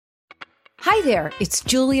Hi there, it's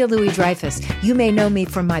Julia Louis-Dreyfus. You may know me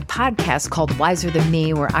from my podcast called Wiser Than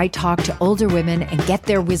Me, where I talk to older women and get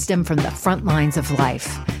their wisdom from the front lines of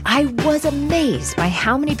life. I was amazed by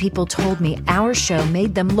how many people told me our show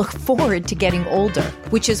made them look forward to getting older,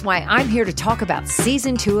 which is why I'm here to talk about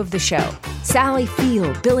season 2 of the show. Sally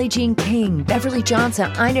Field, Billie Jean King, Beverly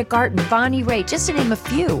Johnson, Ina Garten, Bonnie Raitt, just to name a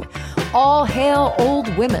few. All hail old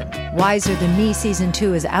women. Wiser Than Me season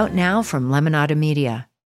 2 is out now from Lemonada Media.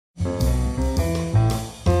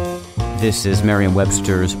 This is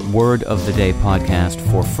Merriam-Webster's Word of the Day podcast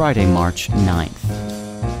for Friday, March 9th.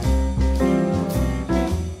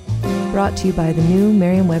 Brought to you by the new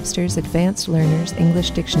Merriam-Webster's Advanced Learners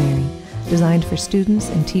English Dictionary, designed for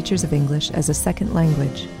students and teachers of English as a second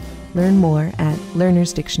language. Learn more at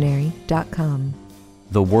learnersdictionary.com.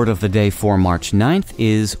 The word of the day for March 9th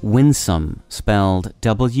is winsome, spelled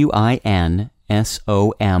W-I-N-S-O-M-E.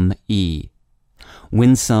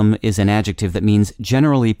 Winsome is an adjective that means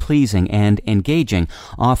generally pleasing and engaging,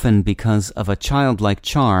 often because of a childlike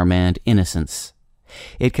charm and innocence.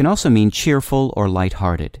 It can also mean cheerful or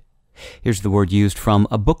lighthearted. Here's the word used from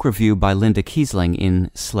a book review by Lydia Kiesling in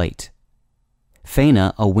Slate.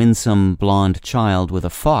 Faina, a winsome blonde child with a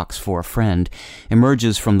fox for a friend,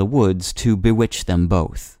 emerges from the woods to bewitch them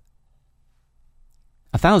both.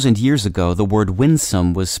 1,000 years ago, the word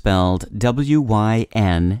winsome was spelled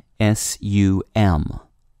W-Y-N-S-U-M.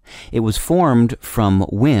 It was formed from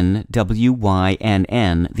Wynn,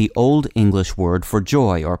 W-Y-N-N, the Old English word for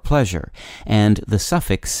joy or pleasure, and the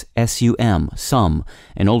suffix S-U-M, some,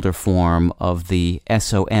 an older form of the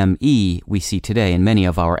S-O-M-E we see today in many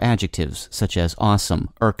of our adjectives, such as awesome,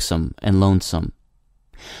 irksome, and lonesome.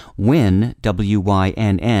 Wynn,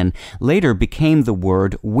 W-Y-N-N, later became the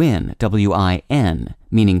word win, W-I-N,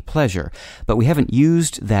 meaning pleasure, but we haven't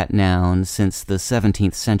used that noun since the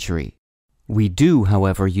 17th century. We do,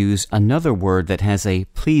 however, use another word that has a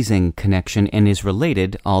pleasing connection and is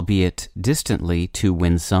related, albeit distantly, to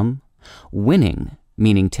winsome, winning,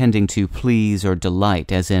 meaning tending to please or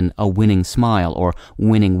delight, as in a winning smile or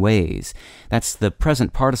winning ways. That's the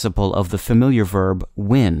present participle of the familiar verb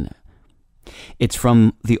win. It's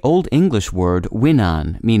from the Old English word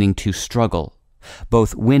winnan, meaning to struggle.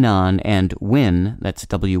 Both winnan and win, that's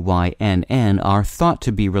W-Y-N-N, are thought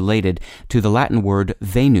to be related to the Latin word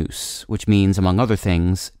Venus, which means, among other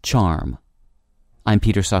things, charm. I'm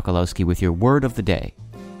Peter Sokolowski with your Word of the Day.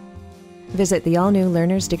 Visit the all-new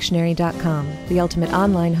learnersdictionary.com, the ultimate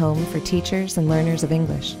online home for teachers and learners of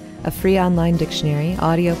English. A free online dictionary,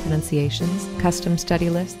 audio pronunciations, custom study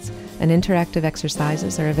lists, and interactive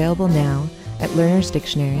exercises are available now at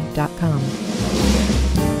learnersdictionary.com.